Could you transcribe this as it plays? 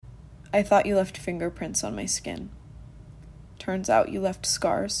I thought you left fingerprints on my skin. Turns out you left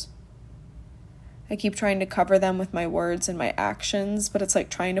scars. I keep trying to cover them with my words and my actions, but it's like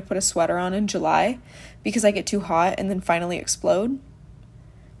trying to put a sweater on in July because I get too hot and then finally explode.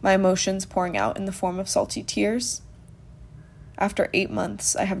 My emotions pouring out in the form of salty tears. After 8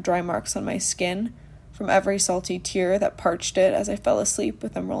 months, I have dry marks on my skin from every salty tear that parched it as I fell asleep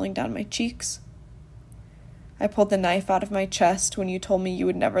with them rolling down my cheeks. I pulled the knife out of my chest when you told me you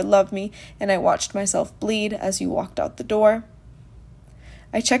would never love me, and I watched myself bleed as you walked out the door.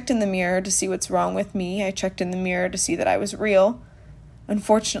 I checked in the mirror to see what's wrong with me. I checked in the mirror to see that I was real.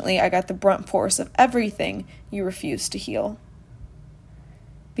 Unfortunately, I got the brunt force of everything you refused to heal.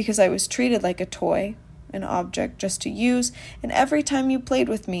 Because I was treated like a toy, an object just to use, and every time you played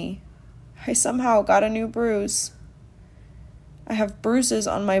with me, I somehow got a new bruise. I have bruises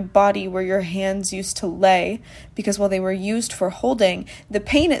on my body where your hands used to lay, because while they were used for holding, the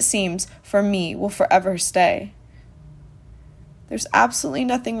pain, it seems, for me will forever stay. There's absolutely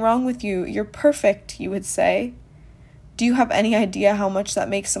nothing wrong with you. You're perfect, you would say. Do you have any idea how much that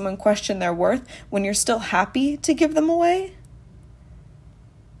makes someone question their worth when you're still happy to give them away?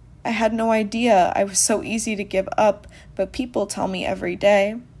 I had no idea I was so easy to give up, but people tell me every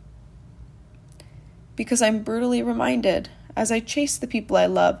day. Because I'm brutally reminded as I chase the people I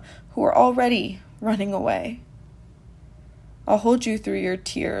love who are already running away. I'll hold you through your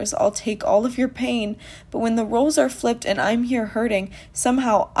tears. I'll take all of your pain. But when the roles are flipped and I'm here hurting,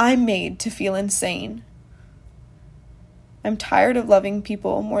 somehow I'm made to feel insane. I'm tired of loving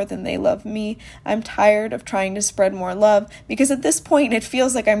people more than they love me. I'm tired of trying to spread more love because at this point it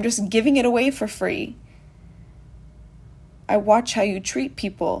feels like I'm just giving it away for free. I watch how you treat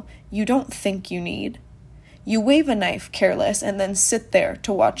people you don't think you need. You wave a knife careless and then sit there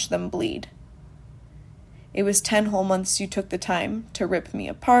to watch them bleed. It was 10 whole months you took the time to rip me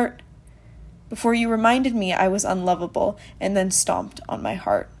apart before you reminded me I was unlovable and then stomped on my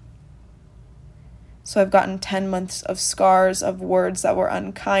heart. So I've gotten 10 months of scars, of words that were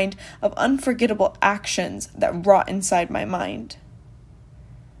unkind, of unforgettable actions that rot inside my mind.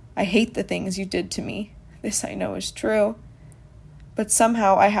 I hate the things you did to me. This I know is true. But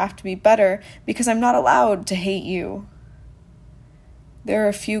somehow I have to be better because I'm not allowed to hate you. There are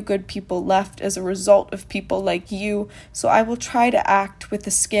a few good people left as a result of people like you, so I will try to act with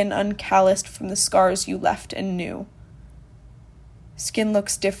the skin uncalloused from the scars you left and knew. Skin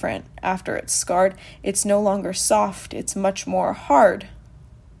looks different after it's scarred. It's no longer soft, it's much more hard.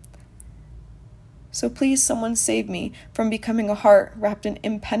 So please, someone save me from becoming a heart wrapped in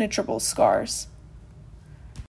impenetrable scars.